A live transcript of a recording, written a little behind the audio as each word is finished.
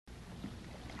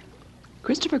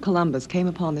Christopher Columbus came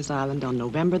upon this island on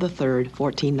November the 3rd,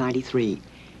 1493.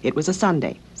 It was a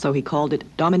Sunday, so he called it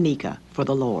Dominica, for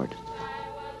the Lord.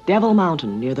 Devil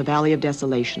Mountain, near the Valley of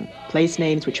Desolation, place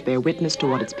names which bear witness to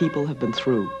what its people have been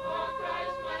through.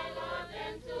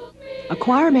 A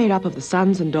choir made up of the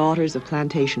sons and daughters of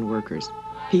plantation workers,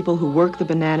 people who work the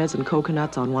bananas and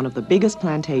coconuts on one of the biggest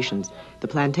plantations, the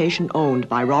plantation owned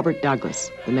by Robert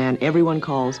Douglas, the man everyone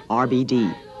calls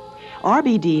RBD.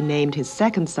 RBD named his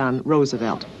second son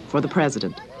Roosevelt for the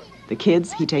president. The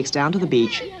kids he takes down to the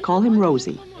beach call him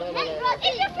Rosie.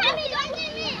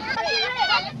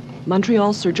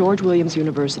 Montreal, Sir George Williams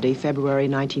University, February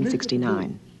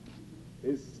 1969.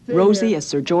 Rosie, a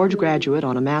Sir George graduate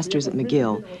on a master's at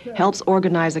McGill, helps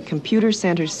organize a computer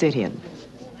center sit-in.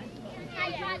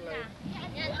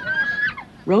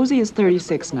 Rosie is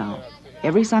 36 now.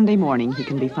 Every Sunday morning he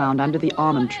can be found under the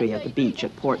almond tree at the beach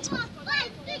at Portsmouth.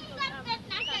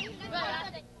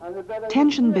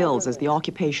 Tension builds as the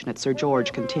occupation at Sir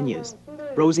George continues.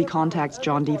 Rosie contacts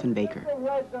John Diefenbaker.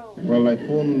 Well, I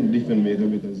phoned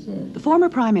Diefenbaker because... The former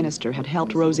Prime Minister had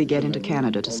helped Rosie get into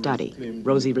Canada to study.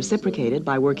 Rosie reciprocated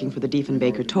by working for the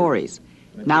Diefenbaker Tories.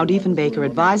 Now Diefenbaker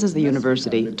advises the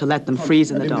university to let them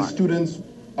freeze in the dark. If the students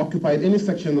occupied any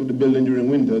section of the building during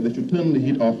winter, they should turn the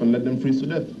heat off and let them freeze to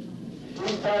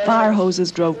death. Fire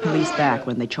hoses drove police back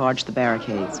when they charged the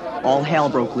barricades. All hell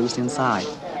broke loose inside.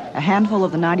 A handful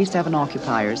of the 97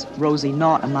 occupiers, Rosie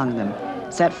not among them,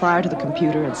 set fire to the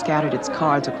computer and scattered its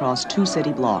cards across 2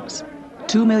 city blocks.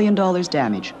 $2 million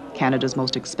damage, Canada's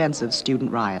most expensive student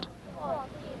riot.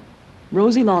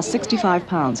 Rosie lost 65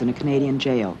 pounds in a Canadian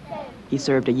jail. He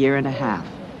served a year and a half.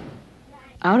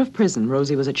 Out of prison,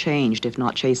 Rosie was a changed, if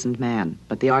not chastened man,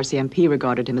 but the RCMP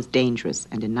regarded him as dangerous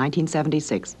and in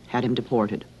 1976 had him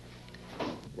deported.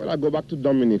 Well, I go back to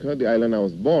Dominica, the island I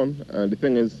was born, and the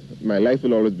thing is, my life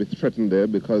will always be threatened there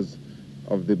because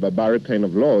of the barbaric kind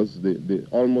of laws, the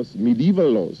almost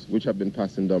medieval laws which have been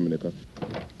passed in Dominica.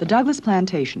 The Douglas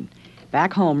plantation.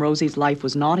 Back home, Rosie's life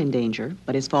was not in danger,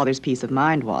 but his father's peace of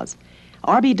mind was.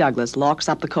 R.B. Douglas locks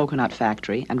up the coconut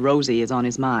factory, and Rosie is on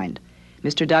his mind.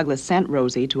 Mr. Douglas sent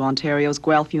Rosie to Ontario's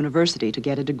Guelph University to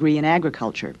get a degree in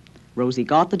agriculture. Rosie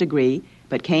got the degree,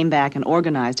 but came back and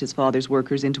organized his father's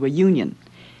workers into a union.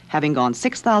 Having gone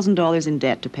 $6,000 in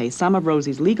debt to pay some of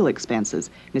Rosie's legal expenses,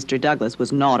 Mr. Douglas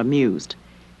was not amused.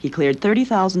 He cleared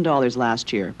 $30,000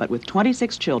 last year, but with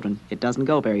 26 children, it doesn't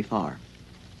go very far.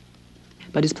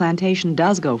 But his plantation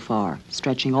does go far,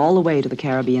 stretching all the way to the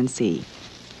Caribbean Sea.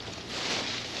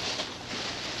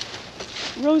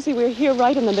 Rosie, we're here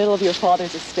right in the middle of your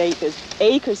father's estate. There's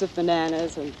acres of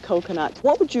bananas and coconuts.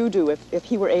 What would you do if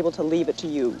he were able to leave it to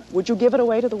you? Would you give it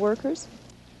away to the workers?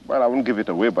 Well, I wouldn't give it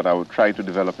away, but I would try to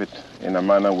develop it in a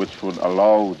manner which would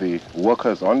allow the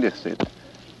workers on the estate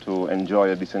to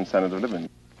enjoy a decent standard of living.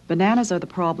 Bananas are the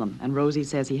problem, and Rosie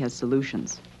says he has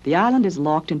solutions. The island is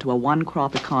locked into a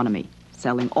one-crop economy,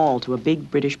 selling all to a big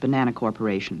British banana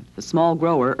corporation. The small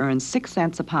grower earns 6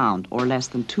 cents a pound, or less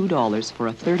than $2 for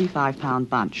a 35-pound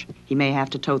bunch. He may have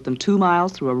to tote them 2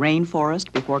 miles through a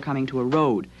rainforest before coming to a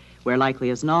road, where likely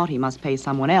as not he must pay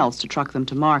someone else to truck them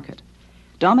to market.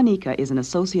 Dominica is an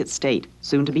associate state,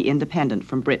 soon to be independent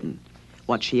from Britain.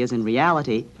 What she is in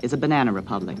reality is a banana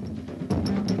republic.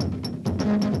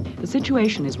 The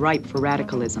situation is ripe for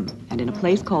radicalism, and in a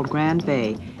place called Grand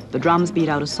Bay, the drums beat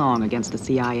out a song against the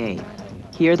CIA.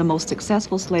 Here, the most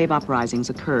successful slave uprisings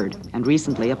occurred, and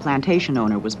recently a plantation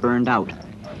owner was burned out.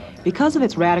 Because of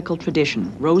its radical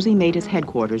tradition, Rosie made his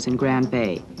headquarters in Grand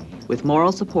Bay. With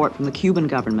moral support from the Cuban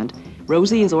government,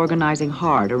 Rosie is organizing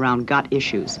hard around gut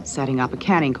issues, setting up a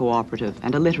canning cooperative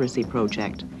and a literacy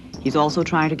project. He's also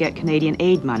trying to get Canadian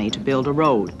aid money to build a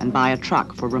road and buy a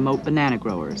truck for remote banana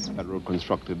growers. That road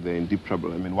constructed, they're in deep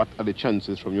trouble. I mean, what are the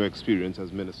chances from your experience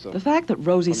as minister? The fact that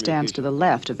Rosie stands to the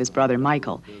left of his brother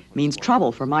Michael means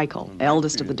trouble for Michael,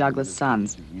 eldest of the Douglas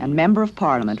sons, and member of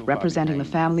Parliament representing the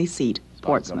family seat,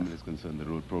 Portsmouth.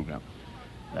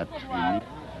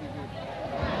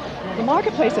 The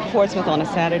marketplace at Portsmouth on a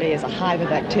Saturday is a hive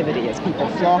of activity as people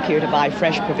flock here to buy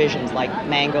fresh provisions like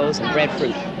mangoes and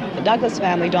breadfruit. The Douglas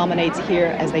family dominates here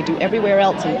as they do everywhere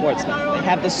else in Portsmouth. They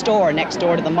have the store next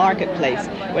door to the marketplace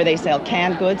where they sell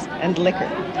canned goods and liquor.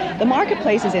 The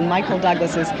marketplace is in Michael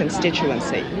Douglas's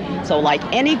constituency. So like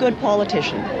any good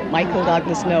politician, Michael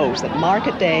Douglas knows that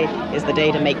market day is the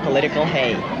day to make political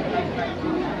hay.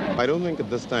 I don't think at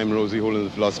this time, Rosie, holding the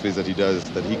philosophies that he does,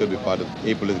 that he could be part of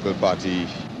a political party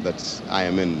that I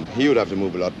am in. He would have to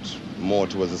move a lot more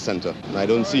towards the center, and I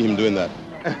don't see him doing that.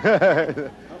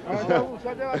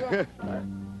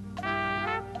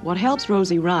 What helps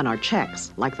Rosie run are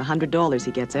checks, like the $100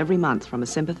 he gets every month from a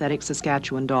sympathetic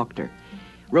Saskatchewan doctor.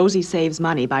 Rosie saves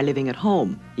money by living at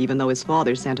home, even though his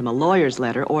father sent him a lawyer's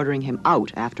letter ordering him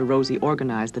out after Rosie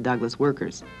organized the Douglas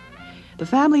workers. The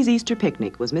family's Easter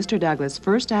picnic was Mr. Douglas'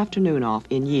 first afternoon off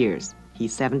in years.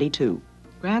 He's 72.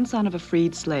 Grandson of a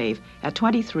freed slave, at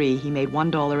 23 he made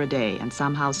 $1 a day and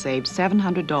somehow saved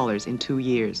 $700 in 2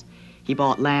 years. He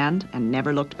bought land and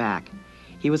never looked back.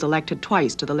 He was elected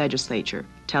twice to the legislature,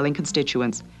 telling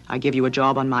constituents, I give you a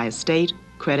job on my estate,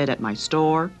 credit at my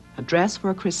store, a dress for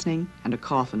a christening, and a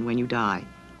coffin when you die.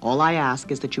 All I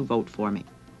ask is that you vote for me.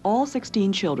 All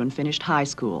 16 children finished high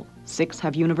school. 6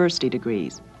 have university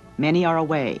degrees. Many are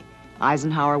away.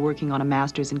 Eisenhower working on a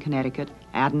master's in Connecticut,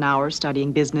 Adenauer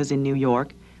studying business in New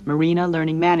York, Marina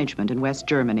learning management in West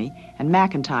Germany, and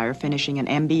McIntyre finishing an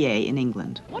MBA in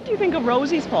England. What do you think of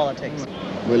Rosie's politics?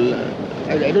 Well,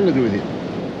 I don't agree with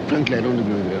it. Frankly, I don't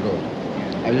agree with it at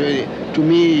all. To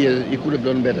me, he could have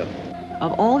done better.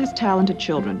 Of all his talented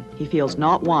children, he feels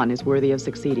not one is worthy of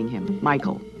succeeding him.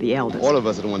 Michael, the eldest. All of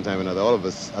us at one time or another, all of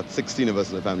us, at 16 of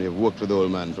us in the family, have worked with the old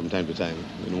man from time to time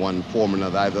in one form or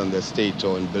another, either on the estate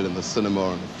or in building the cinema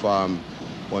or on the farm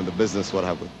or in the business, what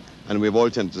have you. And we've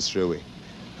all tended to stray away.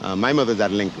 My mother's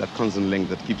that link, that constant link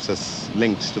that keeps us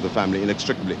linked to the family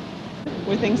inextricably.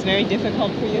 Were things very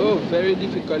difficult for you? Oh, very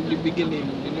difficult in the beginning,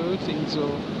 things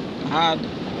were hard.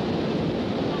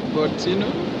 But,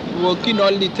 working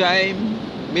all the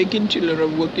time, making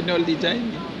children, working all the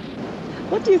time.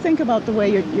 What do you think about the way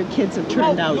your kids have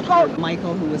turned out?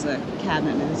 Michael, who was a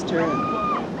cabinet minister,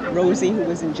 and Rosie, who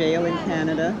was in jail in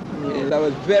Canada. Yes, I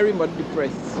was very much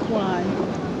depressed. Why?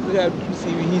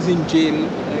 See, he's in jail.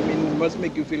 It must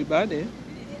make you feel bad, eh?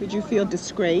 Did you feel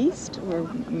disgraced? Or?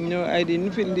 No, I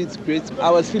didn't feel disgraced. I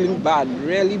was feeling bad,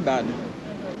 really bad.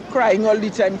 Crying all the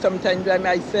time, sometimes by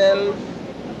myself.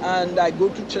 And I go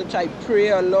to church, I pray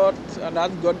a lot and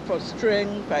ask God for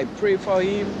strength. I pray for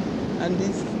him. And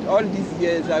all these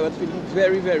years I was feeling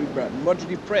very, very bad, much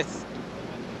depressed.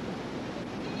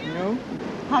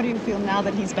 How do you feel now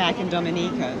that he's back in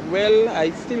Dominica? Well,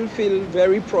 I still feel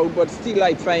very proud, but still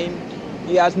I find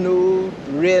he has no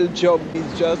real job.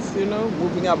 He's just,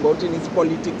 moving about in his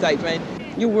politics, I find.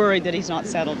 You're worried that he's not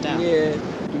settled down? Yeah.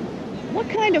 What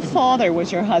kind of father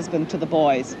was your husband to the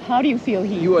boys? How do you feel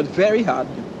he... He was very hard.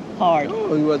 Hard?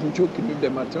 No, he wasn't joking with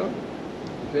them at all.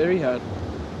 Very hard.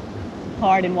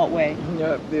 Hard in what way?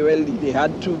 Yeah, they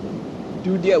had to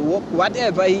do their work,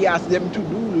 whatever he asked them to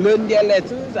do, learn their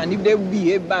lessons, and if they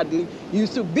behave badly, he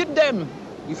used to beat them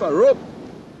with a rope.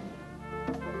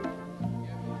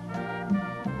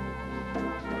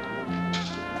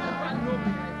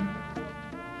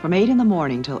 From 8 in the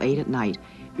morning till 8 at night,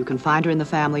 you can find her in the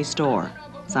family store,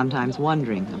 sometimes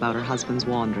wondering about her husband's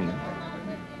wandering.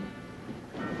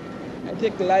 I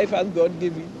take life as God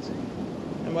gives it.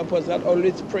 I'm a person that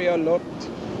always pray a lot.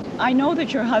 I know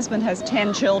that your husband has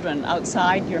 10 children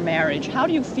outside your marriage. How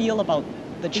do you feel about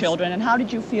the children, and how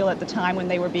did you feel at the time when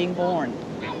they were being born?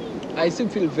 I still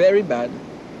feel very bad.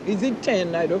 Is it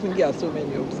 10? I don't think he has so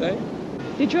many outside.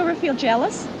 Did you ever feel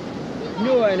jealous?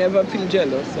 No, I never feel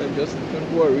jealous. I just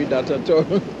don't worry that at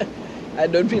all. I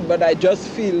don't feel, but I just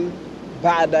feel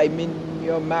bad.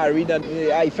 You're married, and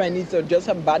I find it's just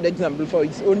a bad example for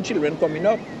his own children coming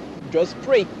up. Just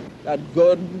pray that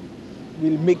God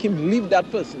will make him leave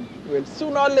that person. Well,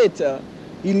 sooner or later,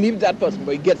 he leaves that person,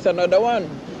 but he gets another one.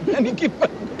 And he keeps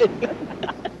on going.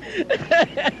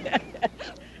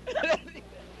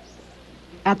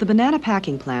 At the banana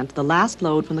packing plant, the last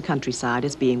load from the countryside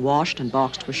is being washed and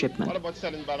boxed for shipment.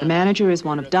 The manager is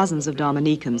one of dozens of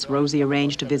Dominicans Rosie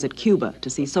arranged to visit Cuba to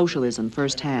see socialism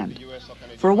firsthand.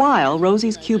 For a while,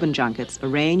 Rosie's Cuban junkets,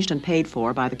 arranged and paid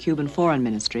for by the Cuban Foreign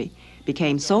Ministry,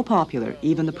 became so popular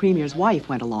even the Premier's wife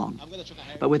went along.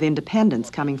 But with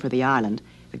independence coming for the island,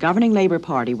 the governing Labour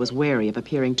Party was wary of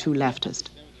appearing too leftist.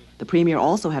 The Premier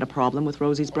also had a problem with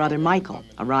Rosie's brother Michael,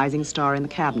 a rising star in the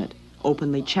cabinet,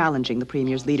 openly challenging the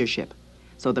Premier's leadership.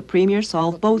 So the Premier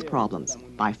solved both problems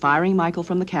by firing Michael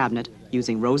from the cabinet,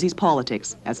 using Rosie's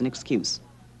politics as an excuse.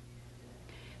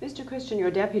 Mr. Christian,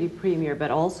 you're Deputy Premier, but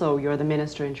also you're the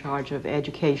Minister in charge of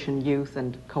Education, Youth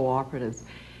and Cooperatives.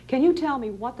 Can you tell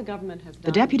me what the government has done?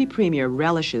 The Deputy Premier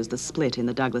relishes the split in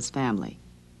the Douglas family.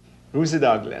 Rosie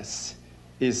Douglas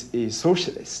is a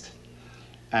socialist,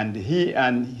 and he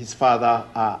and his father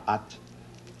are at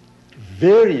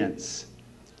variance,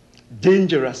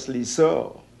 dangerously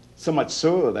so much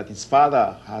so that his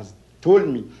father has told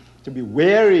me to be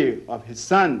wary of his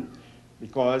son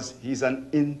because he's an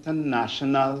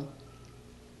international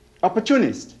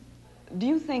opportunist. Do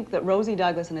you think that Rosie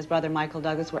Douglas and his brother Michael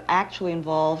Douglas were actually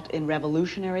involved in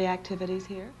revolutionary activities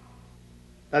here?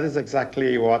 That is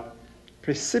exactly what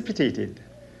precipitated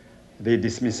the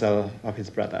dismissal of his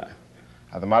brother.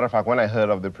 As a matter of fact, when I heard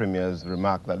of the Premier's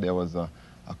remark that there was a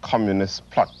communist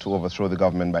plot to overthrow the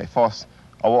government by force,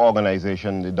 our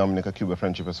organization, the Dominica-Cuba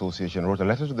Friendship Association, wrote a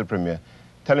letter to the Premier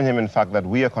telling him, in fact, that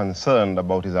we are concerned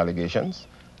about his allegations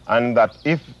and that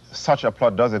if such a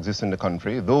plot does exist in the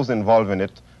country, those involved in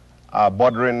it are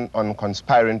bordering on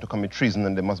conspiring to commit treason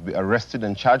and they must be arrested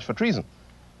and charged for treason.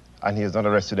 And he has not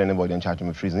arrested anybody and charged him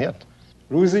with treason yet.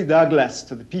 Rosie Douglas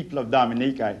to the people of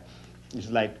Dominica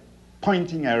is like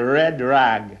pointing a red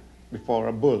rag before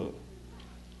a bull.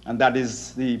 And that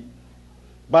is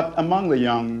but among the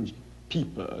young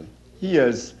people, he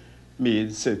has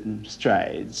made certain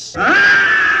strides.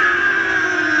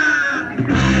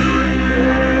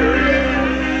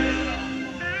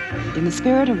 In the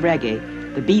spirit of reggae,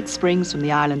 the beat springs from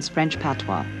the island's French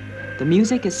patois. The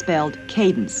music is spelled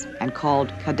cadence and called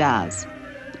cadaz.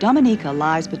 Dominica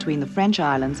lies between the French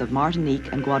islands of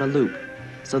Martinique and Guadeloupe,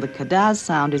 so the cadaz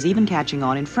sound is even catching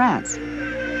on in France.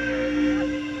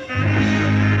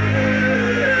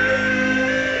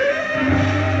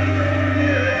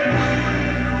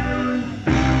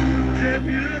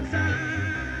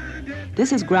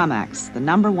 This is Gramax, the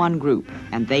 #1 group,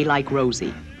 and they like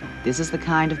Rosie. This is the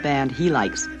kind of band he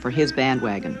likes for his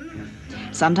bandwagon.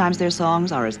 Sometimes their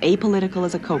songs are as apolitical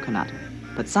as a coconut,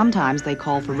 but sometimes they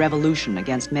call for revolution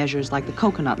against measures like the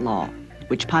coconut law,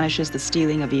 which punishes the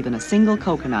stealing of even a single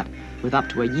coconut with up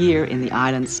to a year in the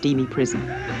island's steamy prison.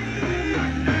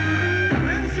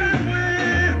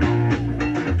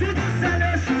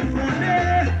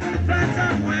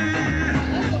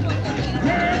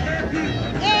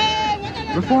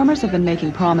 Reformers have been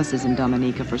making promises in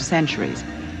Dominica for centuries,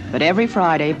 but every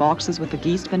Friday, boxes with the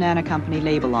Geest Banana Company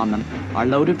label on them are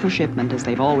loaded for shipment as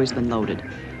they've always been loaded,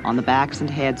 on the backs and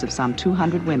heads of some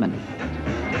 200 women.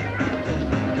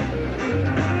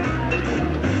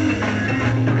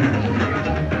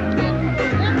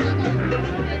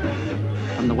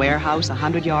 From the warehouse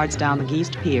 100 yards down the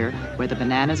Geest Pier, where the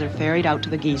bananas are ferried out to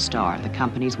the Geest Star, the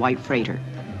company's white freighter.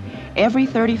 Every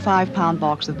 35-pound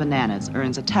box of bananas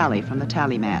earns a tally from the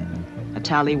tallyman, a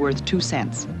tally worth 2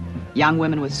 cents. Young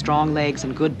women with strong legs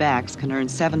and good backs can earn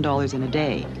 $7 in a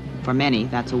day. For many,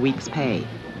 that's a week's pay.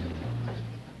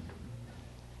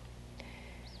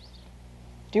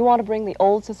 Do you want to bring the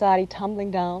old society tumbling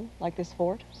down like this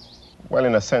fort? Well,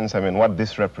 in a sense, I mean, what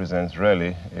this represents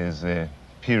really is a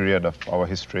period of our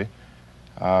history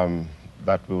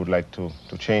that we would like to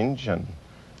change, and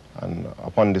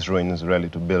upon these ruins, really,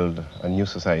 to build a new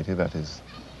society that is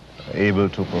able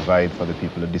to provide for the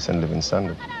people a decent living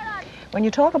standard. When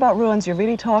you talk about ruins, you're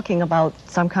really talking about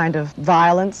some kind of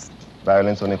violence?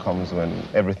 Violence only comes when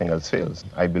everything else fails.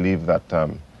 I believe that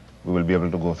we will be able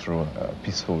to go through a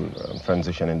peaceful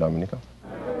transition in Dominica.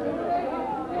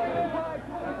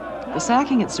 The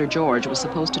sacking at Sir George was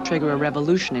supposed to trigger a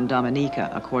revolution in Dominica,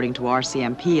 according to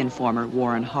RCMP informer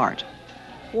Warren Hart.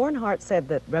 Warren Hart said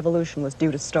that revolution was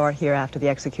due to start here after the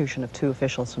execution of 2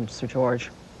 officials from Sir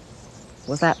George.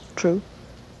 Was that true?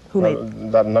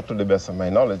 That, not to the best of my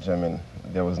knowledge. I mean,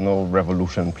 there was no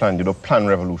revolution planned. You don't plan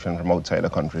revolution from outside the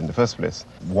country in the first place.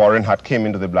 Warren Hart came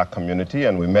into the black community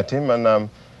and we met him, and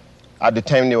at the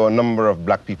time there were a number of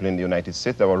black people in the United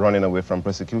States that were running away from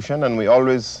persecution, and we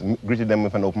always greeted them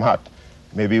with an open heart.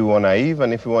 Maybe we were naive,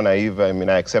 and if we were naive, I mean,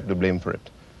 I accept the blame for it.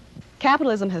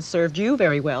 Capitalism has served you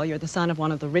very well. You're the son of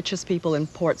one of the richest people in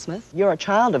Portsmouth. You're a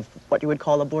child of what you would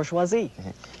call a bourgeoisie.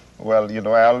 Mm-hmm. Well, you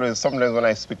know, sometimes when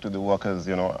I speak to the workers,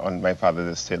 you know, on my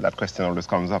father's estate, that question always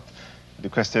comes up. The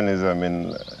question is, I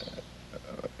mean,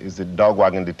 is the dog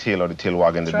wagging the tail or the tail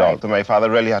wagging the dog? So my father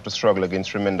really had to struggle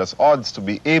against tremendous odds to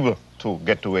be able to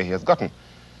get to where he has gotten.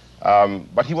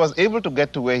 But he was able to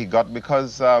get to where he got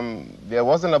because there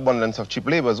was an abundance of cheap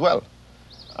labor as well.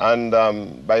 And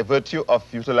by virtue of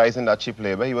utilizing that cheap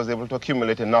labor, he was able to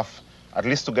accumulate enough, at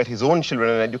least to get his own children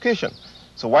an education.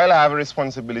 So while I have a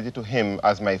responsibility to him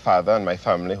as my father and my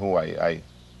family, who I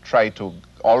try to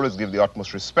always give the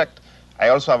utmost respect, I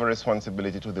also have a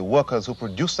responsibility to the workers who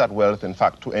produce that wealth, in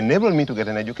fact, to enable me to get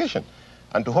an education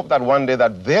and to hope that one day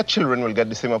that their children will get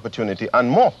the same opportunity and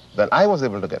more than I was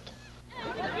able to get.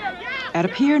 At a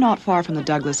pier not far from the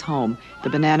Douglas home, the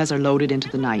bananas are loaded into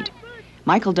the night.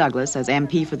 Michael Douglas, as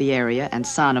MP for the area and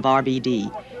son of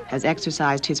RBD, has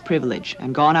exercised his privilege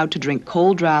and gone out to drink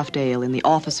cold draft ale in the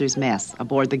officers' mess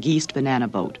aboard the Geest banana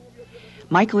boat.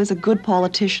 Michael is a good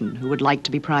politician who would like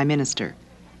to be Prime Minister,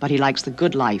 but he likes the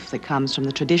good life that comes from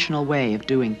the traditional way of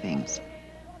doing things.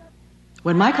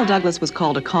 When Michael Douglas was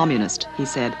called a communist, he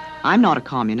said, "I'm not a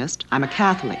communist, I'm a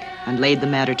Catholic," and laid the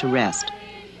matter to rest.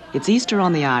 It's Easter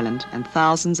on the island, and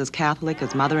thousands as Catholic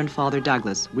as Mother and Father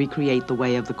Douglas recreate the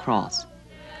way of the cross.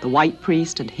 the white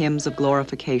priest and hymns of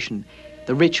glorification,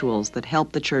 the rituals that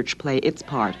help the church play its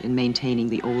part in maintaining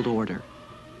the old order.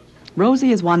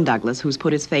 Rosie is one Douglas who's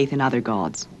put his faith in other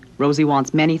gods. Rosie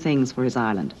wants many things for his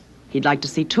island. He'd like to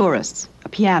see tourists, a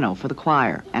piano for the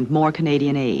choir, and more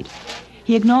Canadian aid.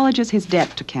 He acknowledges his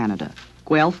debt to Canada.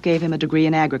 Guelph gave him a degree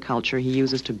in agriculture he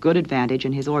uses to good advantage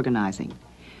in his organizing.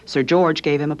 Sir George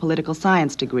gave him a political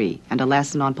science degree and a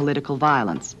lesson on political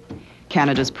violence.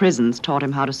 Canada's prisons taught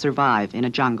him how to survive in a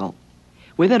jungle.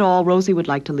 With it all, Rosie would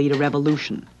like to lead a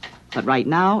revolution. But right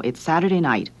now, it's Saturday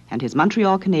night, and his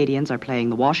Montreal Canadiens are playing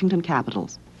the Washington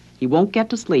Capitals. He won't get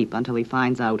to sleep until he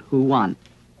finds out who won.